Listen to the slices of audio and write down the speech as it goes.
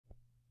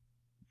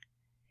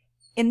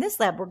In this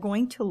lab, we're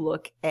going to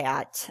look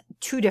at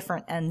two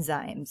different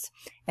enzymes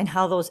and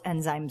how those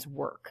enzymes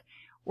work.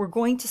 We're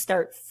going to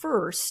start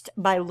first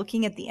by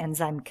looking at the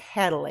enzyme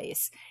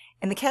catalase.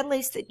 And the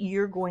catalase that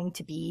you're going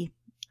to be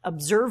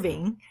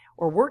observing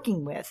or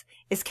working with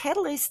is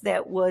catalase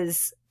that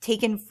was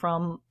taken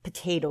from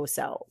potato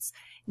cells.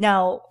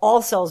 Now,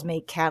 all cells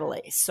make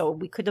catalase, so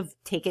we could have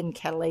taken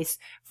catalase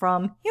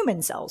from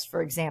human cells,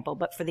 for example,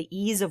 but for the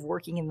ease of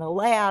working in the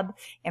lab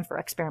and for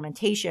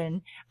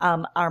experimentation,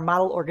 our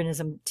model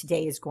organism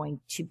today is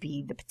going to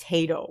be the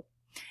potato.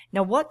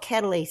 Now, what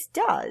catalase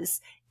does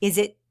is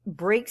it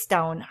breaks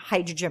down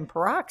hydrogen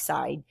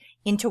peroxide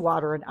into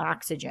water and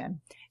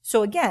oxygen.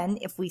 So again,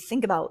 if we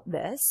think about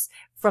this,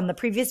 from the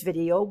previous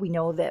video, we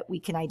know that we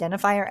can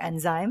identify our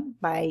enzyme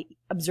by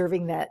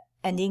observing that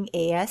ending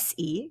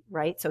ASE,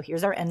 right? So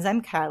here's our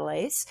enzyme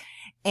catalase,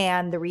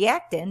 and the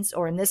reactants,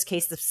 or in this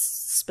case, the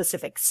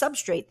specific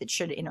substrate that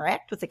should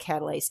interact with the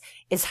catalase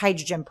is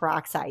hydrogen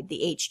peroxide,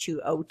 the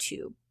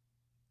H2O2.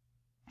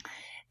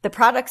 The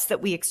products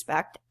that we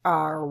expect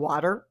are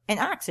water and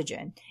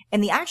oxygen,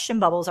 and the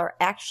oxygen bubbles are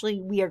actually,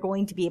 we are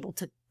going to be able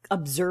to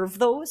observe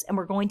those, and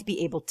we're going to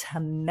be able to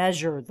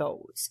measure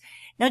those.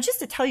 Now, just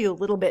to tell you a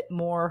little bit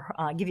more,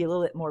 give you a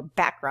little bit more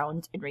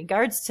background in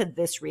regards to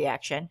this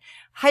reaction,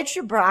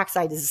 hydrogen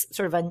peroxide is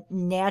sort of a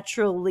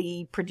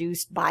naturally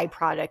produced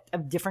byproduct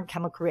of different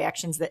chemical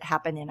reactions that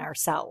happen in our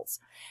cells.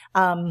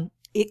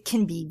 It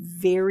can be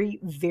very,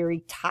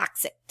 very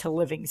toxic to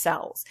living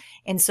cells.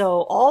 And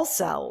so all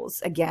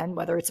cells, again,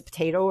 whether it's a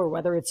potato or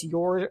whether it's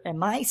your and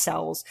my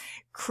cells,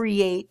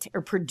 create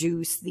or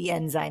produce the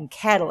enzyme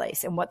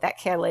catalase. And what that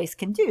catalase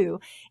can do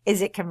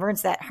is it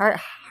converts that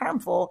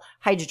harmful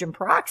hydrogen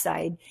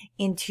peroxide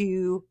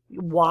into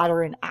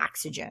water and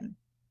oxygen.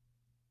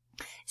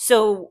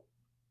 So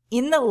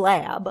in the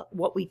lab,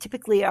 what we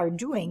typically are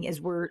doing is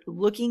we're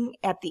looking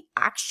at the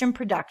oxygen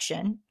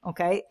production,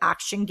 okay,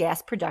 oxygen gas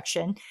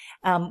production,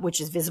 which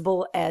is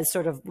visible as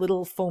sort of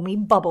little foamy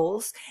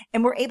bubbles,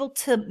 and we're able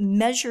to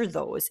measure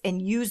those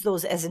and use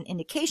those as an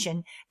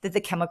indication that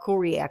the chemical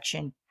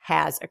reaction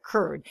has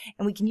occurred.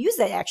 And we can use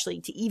that actually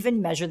to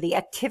even measure the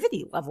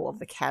activity level of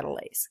the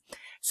catalase.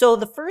 So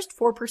the first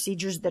four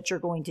procedures that you're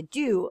going to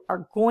do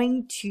are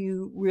going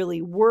to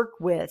really work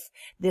with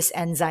this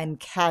enzyme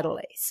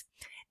catalase.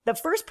 The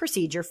first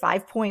procedure,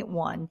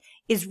 5.1,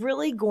 is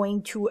really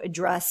going to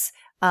address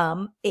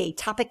a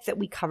topic that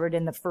we covered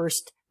in the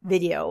first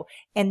video,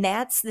 and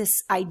that's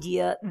this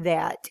idea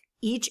that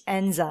each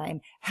enzyme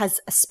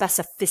has a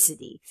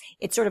specificity.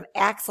 It sort of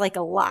acts like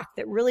a lock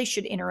that really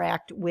should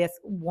interact with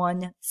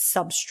one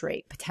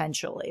substrate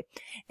potentially.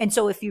 And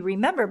so if you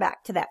remember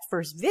back to that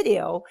first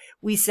video,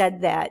 we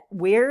said that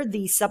where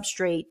the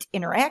substrate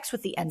interacts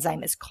with the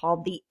enzyme is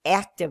called the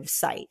active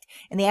site.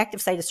 And the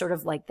active site is sort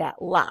of like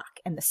that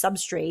lock, and the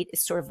substrate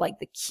is sort of like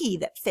the key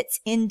that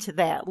fits into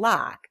that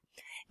lock.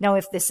 Now,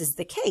 if this is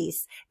the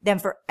case, then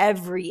for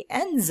every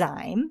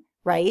enzyme,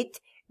 right,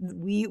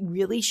 we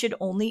really should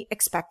only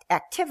expect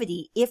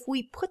activity if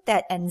we put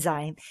that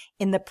enzyme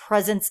in the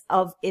presence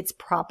of its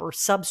proper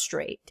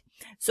substrate.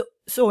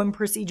 So in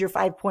procedure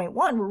 5.1,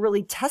 we're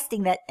really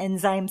testing that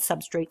enzyme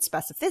substrate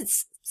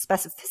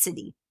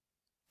specificity.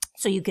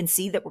 So you can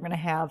see that we're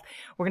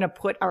going to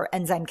put our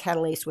enzyme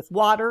catalase with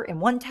water in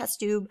one test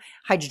tube,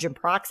 hydrogen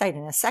peroxide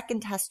in a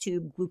second test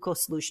tube,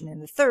 glucose solution in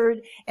the third,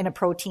 and a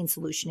protein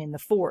solution in the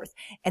fourth.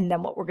 And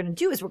then what we're going to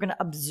do is we're going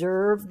to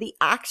observe the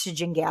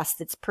oxygen gas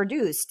that's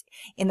produced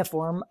in the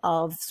form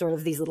of sort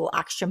of these little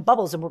oxygen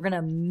bubbles, and we're going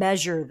to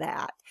measure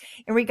that.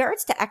 In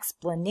regards to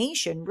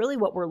explanation, really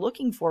what we're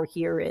looking for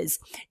here is,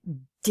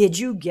 did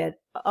you get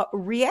a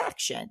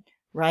reaction?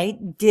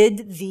 Right?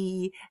 Did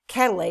the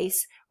catalase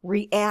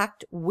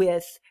react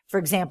with, for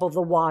example,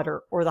 the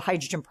water or the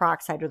hydrogen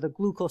peroxide or the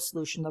glucose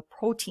solution, the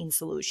protein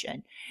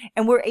solution?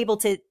 And we're able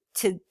to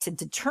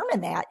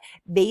determine that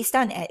based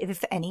on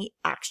if any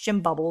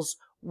oxygen bubbles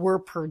were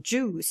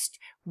produced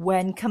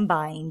when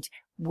combined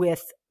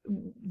with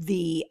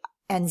the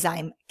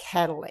enzyme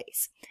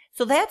catalase.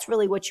 So that's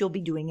really what you'll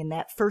be doing in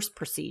that first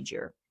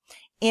procedure.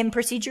 In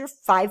procedure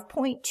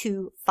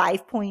 5.2,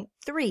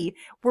 5.3,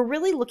 we're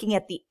really looking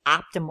at the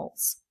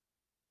optimals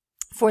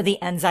for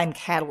the enzyme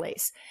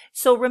catalase.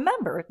 So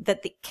remember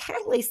that the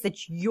catalase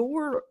that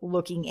you're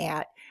looking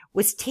at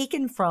was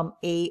taken from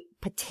a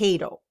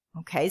potato.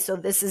 Okay, so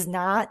this is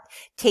not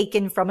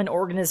taken from an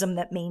organism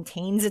that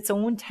maintains its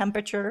own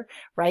temperature,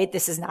 right?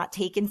 This is not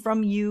taken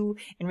from you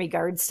in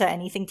regards to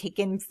anything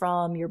taken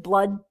from your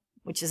blood,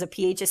 which is a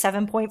pH of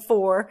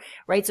 7.4,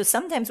 right? So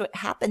sometimes what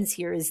happens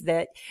here is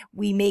that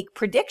we make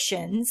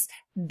predictions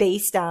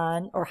based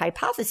on, or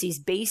hypotheses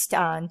based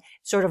on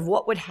sort of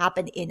what would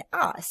happen in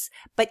us.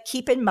 But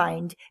keep in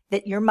mind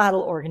that your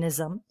model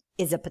organism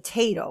is a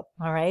potato,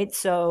 all right?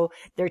 So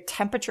their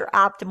temperature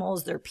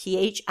optimals, their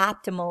pH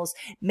optimals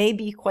may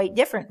be quite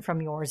different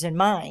from yours and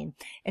mine.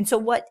 And so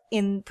what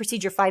in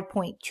procedure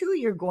 5.2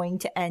 you're going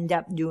to end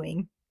up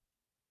doing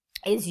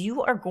is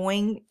you are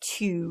going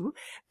to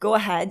go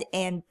ahead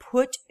and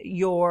put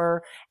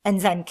your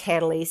enzyme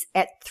catalase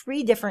at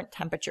 3 different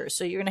temperatures.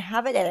 So you're going to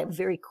have it at a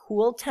very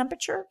cool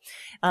temperature.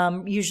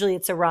 Usually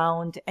it's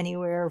around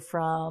anywhere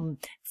from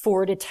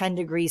 4 to 10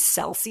 degrees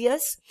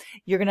Celsius.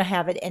 You're going to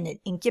have it in an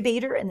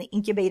incubator, and the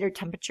incubator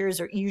temperatures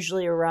are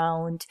usually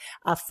around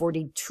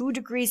 42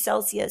 degrees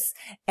Celsius.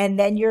 And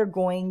then you're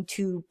going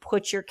to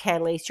put your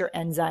catalase, your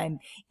enzyme,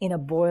 in a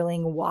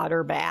boiling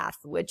water bath,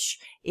 which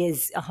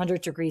is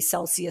 100 degrees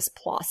Celsius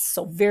plus,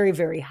 so very,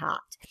 very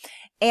hot.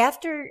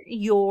 After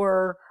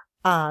your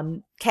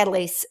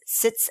catalase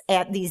sits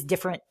at these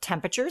different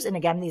temperatures, and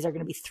again, these are going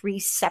to be 3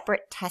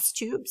 separate test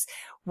tubes,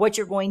 what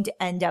you're going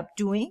to end up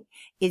doing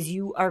is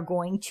you are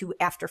going to,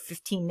 after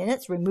 15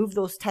 minutes, remove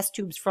those test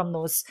tubes from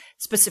those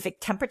specific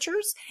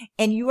temperatures,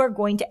 and you are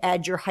going to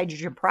add your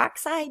hydrogen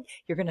peroxide.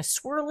 You're going to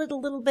swirl it a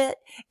little bit,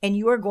 and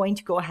you are going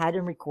to go ahead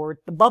and record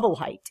the bubble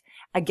height.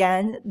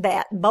 Again,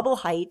 that bubble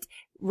height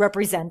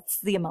represents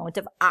the amount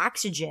of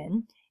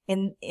oxygen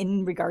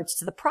in regards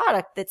to the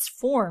product that's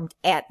formed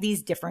at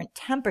these different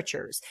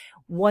temperatures.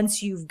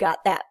 Once you've got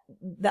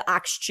the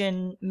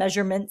oxygen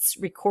measurements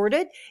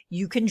recorded,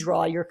 you can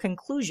draw your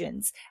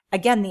conclusions.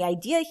 Again, the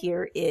idea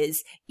here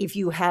is if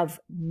you have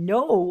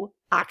no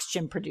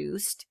oxygen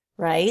produced,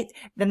 right,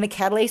 then the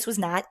catalase was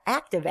not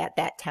active at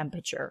that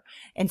temperature.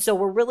 And so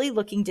we're really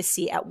looking to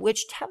see at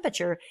which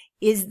temperature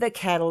is the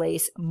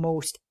catalase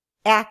most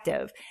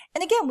active.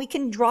 And again, we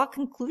can draw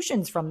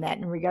conclusions from that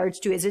in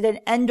regards to, is it an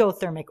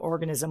endothermic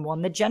organism,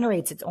 one that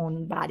generates its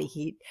own body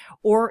heat,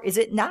 or is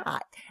it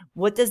not?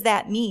 What does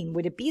that mean?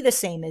 Would it be the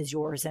same as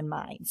yours and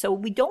mine? So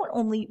we don't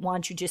only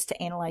want you just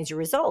to analyze your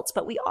results,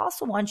 but we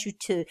also want you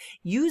to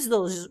use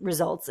those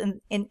results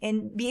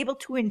and be able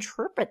to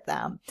interpret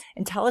them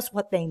and tell us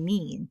what they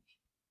mean.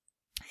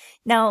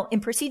 Now,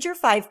 in procedure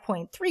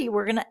 5.3,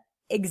 we're going to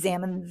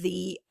examine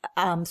the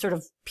sort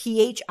of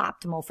pH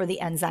optimal for the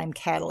enzyme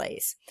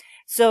catalase.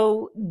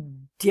 So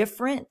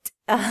different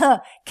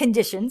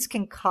conditions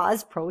can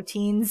cause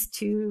proteins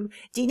to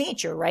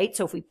denature, right?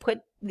 So if we put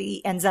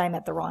the enzyme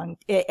at the wrong,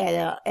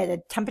 at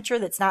a temperature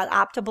that's not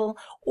optimal,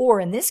 or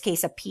in this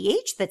case, a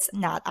pH that's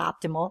not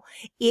optimal,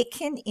 it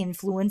can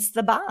influence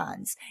the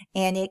bonds,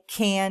 and it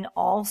can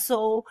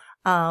also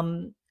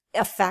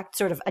affect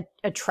sort of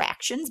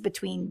attractions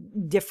between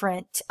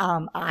different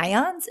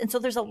ions. And so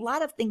there's a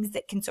lot of things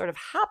that can sort of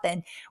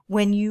happen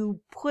when you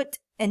put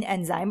an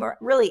enzyme, or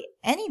really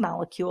any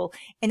molecule,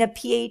 in a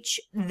pH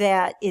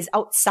that is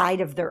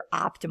outside of their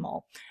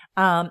optimal.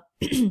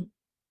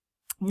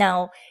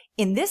 Now,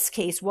 in this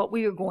case, what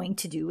we are going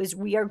to do is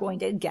we are going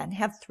to, again,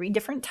 have 3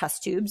 different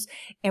test tubes,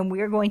 and we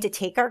are going to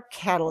take our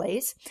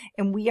catalase,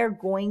 and we are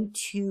going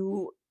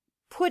to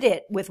put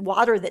it with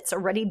water that's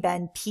already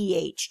been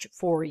pH'd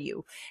for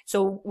you.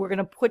 So we're going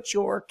to put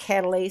your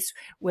catalase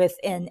with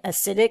an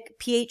acidic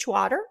pH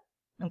water,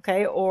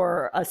 okay,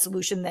 or a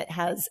solution that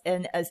has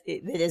that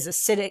is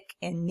acidic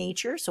in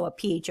nature, so a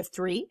pH of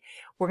 3.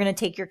 We're going to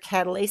take your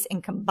catalase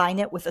and combine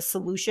it with a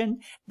solution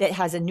that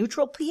has a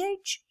neutral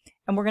pH,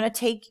 and we're going to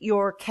take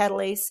your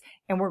catalase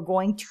and we're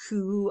going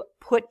to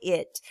put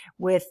it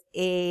with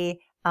a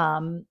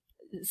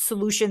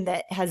solution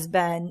that has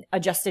been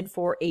adjusted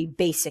for a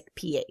basic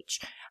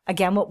pH.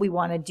 Again, what we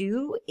want to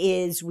do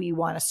is we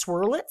want to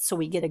swirl it so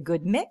we get a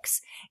good mix.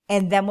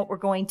 And then what we're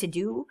going to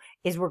do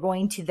is we're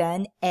going to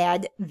then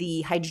add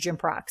the hydrogen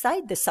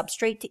peroxide, the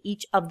substrate, to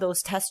each of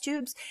those test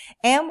tubes.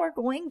 And we're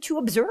going to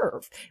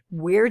observe,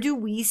 where do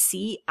we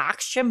see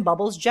oxygen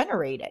bubbles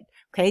generated?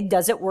 Okay,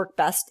 does it work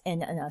best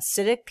in an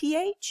acidic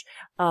pH,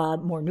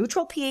 more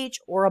neutral pH,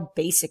 or a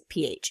basic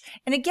pH?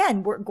 And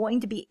again, we're going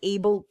to be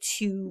able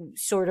to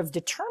sort of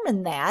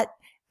determine that,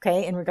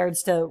 okay, in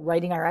regards to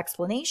writing our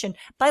explanation,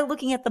 by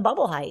looking at the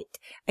bubble height.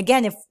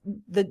 Again, if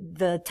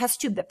the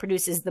test tube that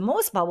produces the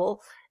most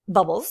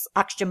bubbles,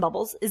 oxygen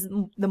bubbles, is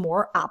the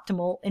more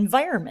optimal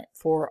environment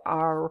for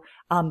our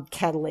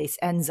catalase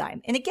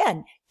enzyme. And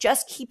again,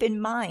 just keep in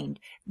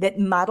mind that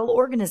model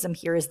organism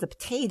here is the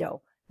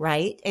potato,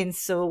 right? And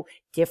so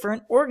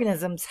different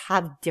organisms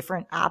have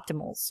different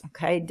optimals,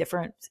 okay,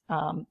 different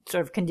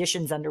sort of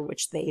conditions under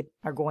which they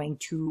are going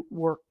to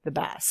work the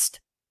best.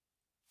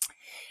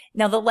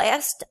 Now, the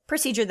last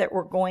procedure that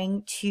we're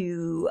going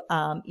to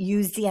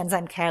use the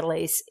enzyme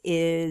catalase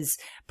is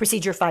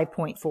procedure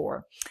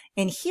 5.4.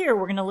 And here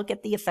we're going to look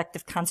at the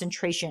effective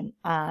concentration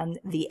on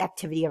the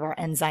activity of our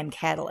enzyme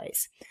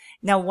catalase.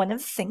 Now, one of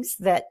the things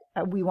that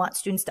we want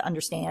students to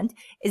understand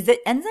is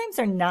that enzymes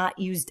are not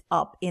used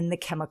up in the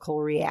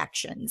chemical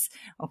reactions.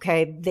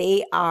 Okay,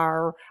 they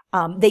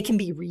can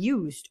be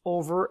reused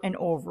over and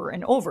over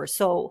and over.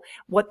 So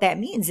what that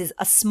means is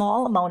a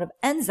small amount of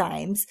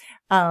enzymes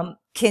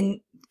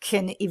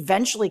can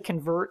eventually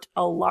convert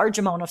a large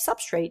amount of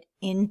substrate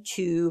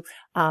into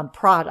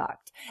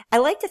product. I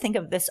like to think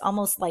of this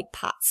almost like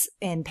pots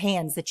and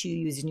pans that you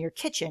use in your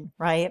kitchen,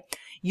 right?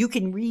 You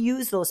can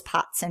reuse those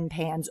pots and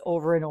pans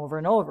over and over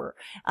and over.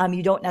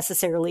 You don't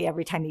necessarily,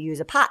 every time you use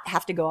a pot,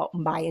 have to go out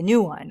and buy a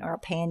new one, or a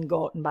pan,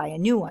 go out and buy a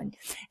new one.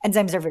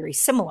 Enzymes are very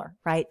similar,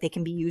 right? They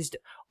can be used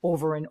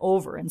over and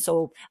over. And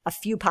so a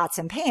few pots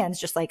and pans,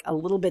 just like a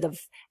little bit of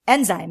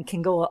enzyme,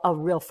 can go a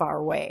real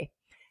far way.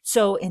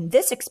 So in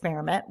this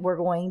experiment, we're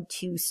going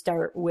to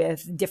start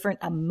with different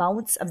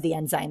amounts of the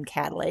enzyme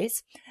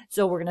catalase.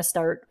 So we're going to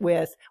start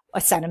with a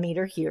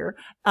centimeter here.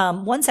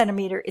 1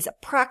 centimeter is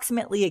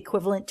approximately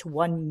equivalent to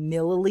 1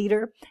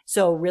 milliliter.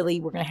 So really,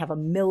 we're going to have a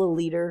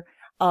milliliter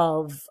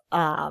of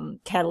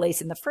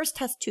catalase in the first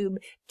test tube,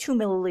 2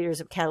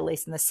 milliliters of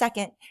catalase in the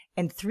second,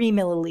 and 3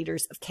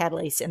 milliliters of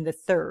catalase in the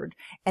third.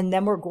 And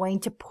then we're going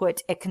to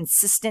put a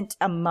consistent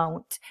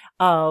amount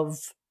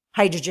of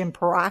hydrogen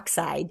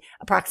peroxide,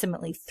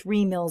 approximately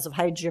 3 mils of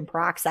hydrogen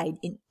peroxide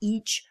in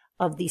each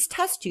of these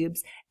test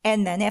tubes.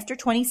 And then after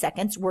 20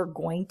 seconds, we're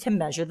going to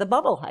measure the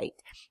bubble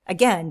height.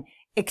 Again,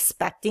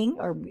 expecting,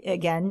 or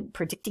again,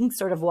 predicting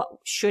sort of what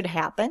should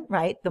happen,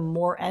 right? The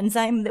more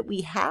enzyme that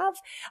we have,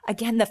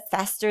 again, the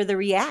faster the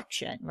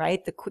reaction,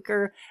 right? The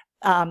quicker,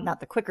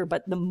 not the quicker,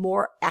 but the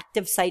more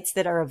active sites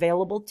that are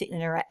available to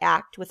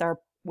interact with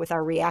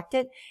our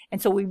reactant. And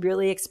so we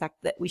really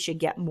expect that we should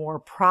get more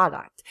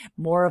product,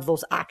 more of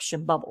those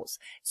oxygen bubbles.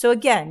 So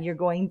again, you're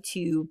going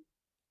to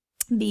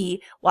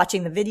be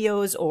watching the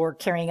videos or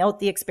carrying out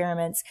the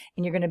experiments,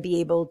 and you're going to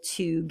be able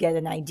to get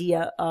an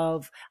idea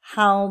of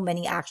how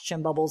many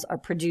oxygen bubbles are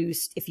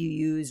produced if you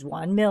use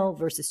 1 mil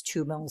versus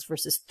 2 mils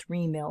versus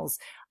 3 mils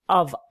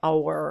of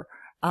our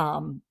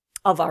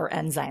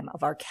enzyme,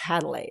 of our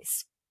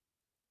catalase.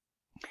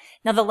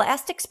 Now, the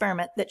last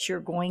experiment that you're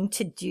going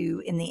to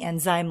do in the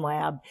enzyme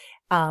lab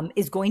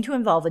is going to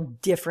involve a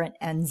different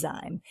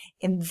enzyme.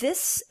 In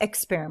this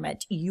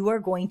experiment, you are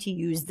going to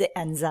use the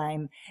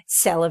enzyme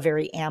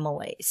salivary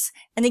amylase.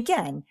 And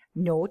again,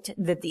 note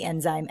that the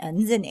enzyme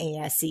ends in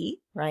ASE,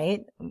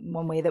 right?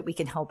 One way that we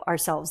can help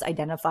ourselves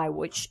identify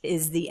which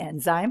is the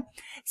enzyme.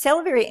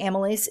 Salivary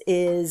amylase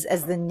is,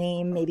 as the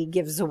name maybe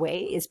gives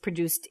away, is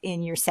produced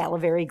in your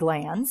salivary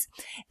glands.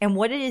 And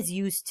what it is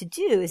used to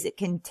do is it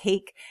can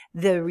take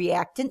the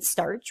reactant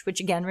starch, which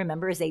again,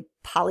 remember, is a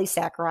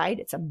polysaccharide.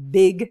 It's a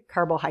big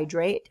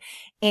carbohydrate,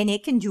 and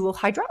it can do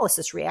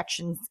hydrolysis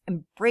reactions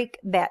and break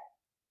that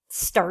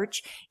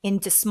starch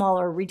into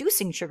smaller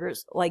reducing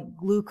sugars like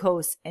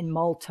glucose and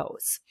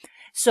maltose.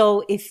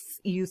 So if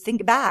you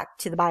think back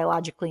to the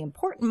biologically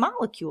important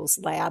molecules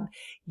lab,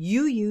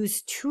 you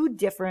use 2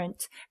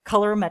 different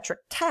colorimetric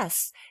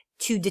tests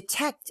to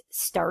detect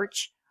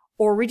starch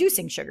or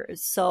reducing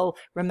sugars. So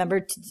remember,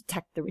 to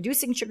detect the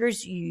reducing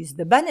sugars, you use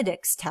the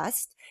Benedict's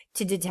test.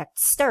 To detect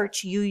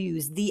starch, you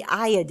use the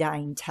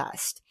iodine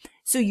test.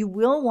 So you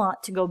will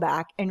want to go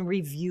back and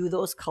review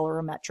those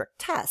colorimetric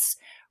tests.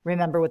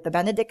 Remember, with the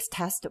Benedict's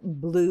test,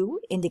 blue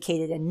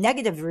indicated a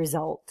negative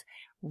result.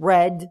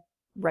 Red,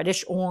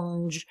 reddish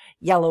orange,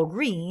 yellow,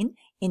 green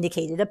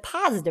indicated a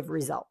positive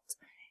result.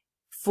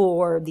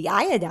 For the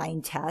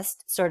iodine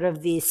test, sort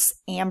of this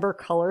amber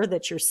color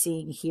that you're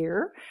seeing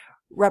here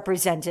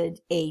represented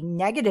a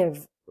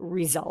negative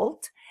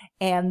result,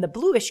 and the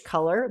bluish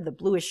color, the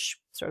bluish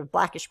sort of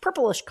blackish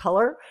purplish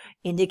color,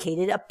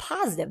 indicated a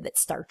positive, that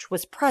starch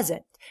was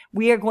present.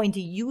 We are going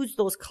to use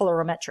those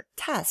colorimetric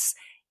tests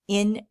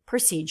in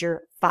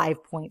procedure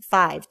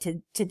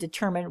 5.5 to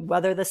determine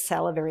whether the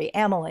salivary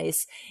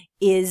amylase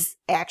is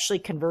actually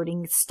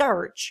converting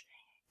starch,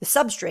 the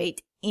substrate,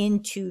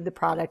 into the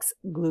products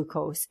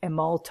glucose and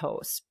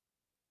maltose.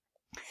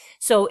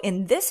 So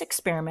in this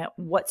experiment,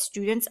 what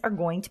students are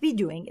going to be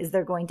doing is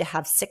they're going to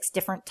have 6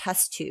 different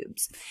test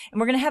tubes,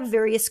 and we're going to have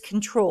various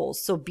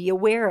controls. So be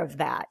aware of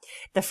that.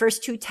 The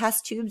first 2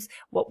 test tubes,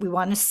 what we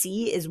want to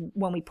see is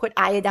when we put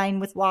iodine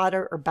with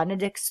water or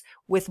Benedict's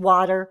with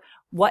water,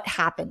 what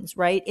happens,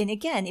 right? And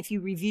again, if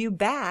you review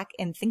back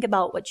and think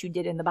about what you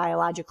did in the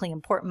biologically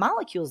important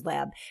molecules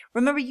lab,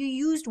 remember, you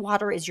used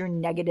water as your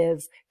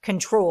negative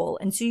control.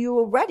 And so you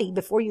already,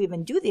 before you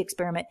even do the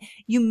experiment,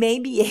 you may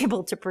be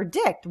able to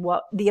predict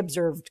what the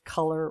observed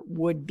color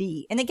would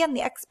be. And again,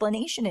 the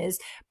explanation is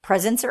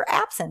presence or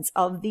absence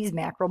of these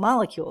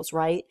macromolecules,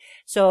 right?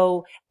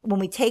 So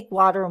when we take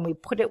water and we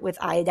put it with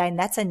iodine,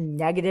 that's a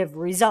negative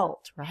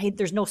result, right?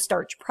 There's no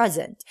starch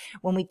present.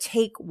 When we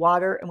take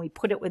water and we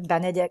put it with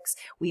Benedict's,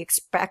 we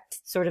expect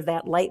sort of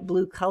that light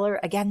blue color.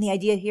 Again, the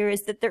idea here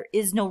is that there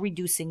is no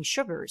reducing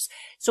sugars.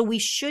 So we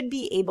should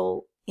be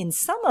able, in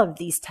some of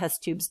these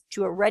test tubes,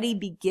 to already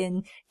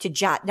begin to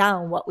jot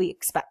down what we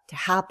expect to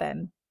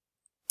happen.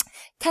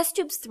 Test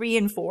tubes 3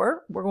 and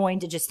 4, we're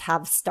going to just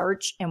have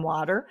starch and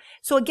water.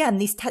 So again,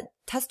 these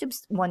test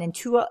tubes 1 and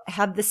 2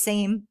 have the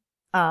same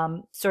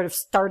sort of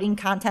starting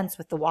contents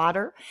with the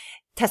water.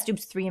 Test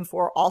tubes 3 and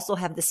 4 also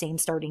have the same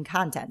starting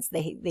contents.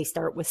 They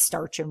start with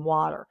starch and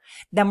water.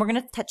 Then we're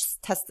going to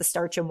test the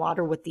starch and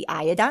water with the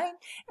iodine,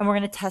 and we're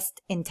going to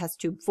test in test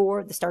tube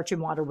 4 the starch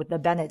and water with the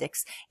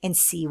Benedict's and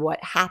see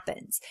what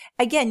happens.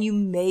 Again, you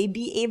may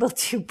be able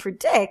to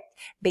predict,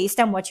 based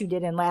on what you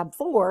did in lab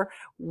 4,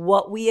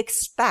 what we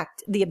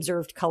expect the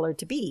observed color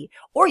to be.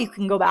 Or you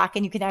can go back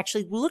and you can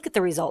actually look at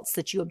the results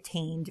that you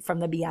obtained from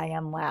the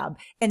BIM lab.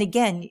 And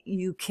again,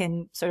 you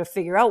can sort of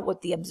figure out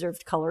what the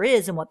observed color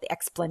is and what the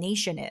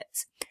explanation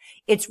is.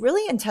 It's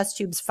really in test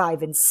tubes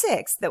 5 and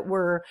 6 that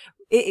we're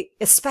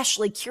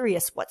especially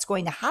curious what's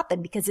going to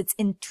happen, because it's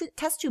in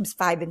test tubes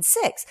 5 and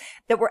 6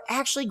 that we're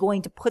actually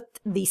going to put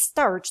the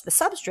starch, the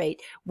substrate,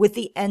 with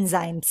the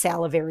enzyme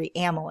salivary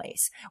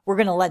amylase. We're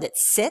going to let it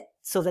sit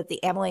so that the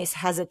amylase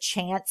has a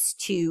chance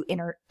to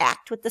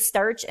interact with the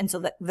starch, and so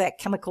that that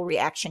chemical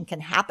reaction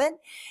can happen.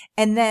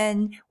 And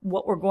then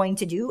what we're going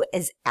to do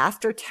is,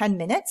 after 10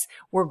 minutes,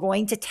 we're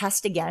going to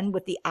test again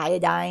with the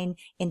iodine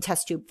in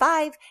test tube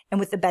 5 and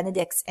with the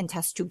Benedict's in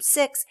test tube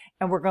 6,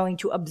 and we're going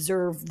to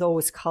observe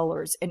those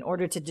colors in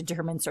order to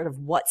determine sort of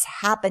what's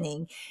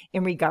happening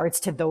in regards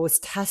to those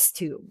test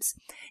tubes.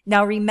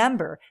 Now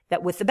remember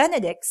that with the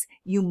Benedict's,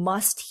 you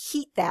must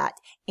heat that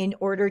in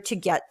order to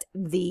get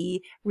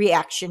the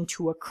reaction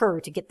to occur,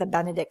 to get the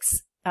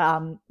Benedict's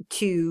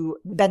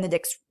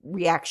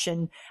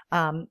reaction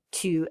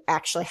to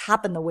actually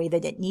happen the way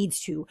that it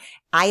needs to.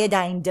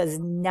 Iodine does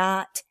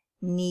not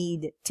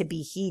need to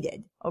be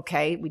heated.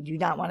 Okay, we do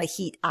not want to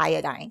heat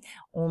iodine,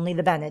 only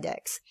the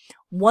Benedict's.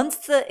 Once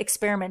the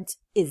experiment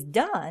is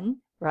done,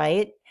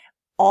 right,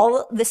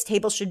 all this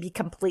table should be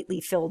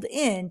completely filled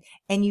in,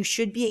 and you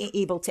should be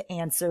able to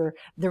answer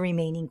the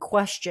remaining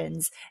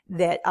questions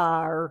that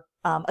are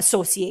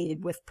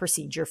associated with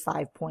procedure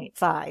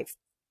 5.5.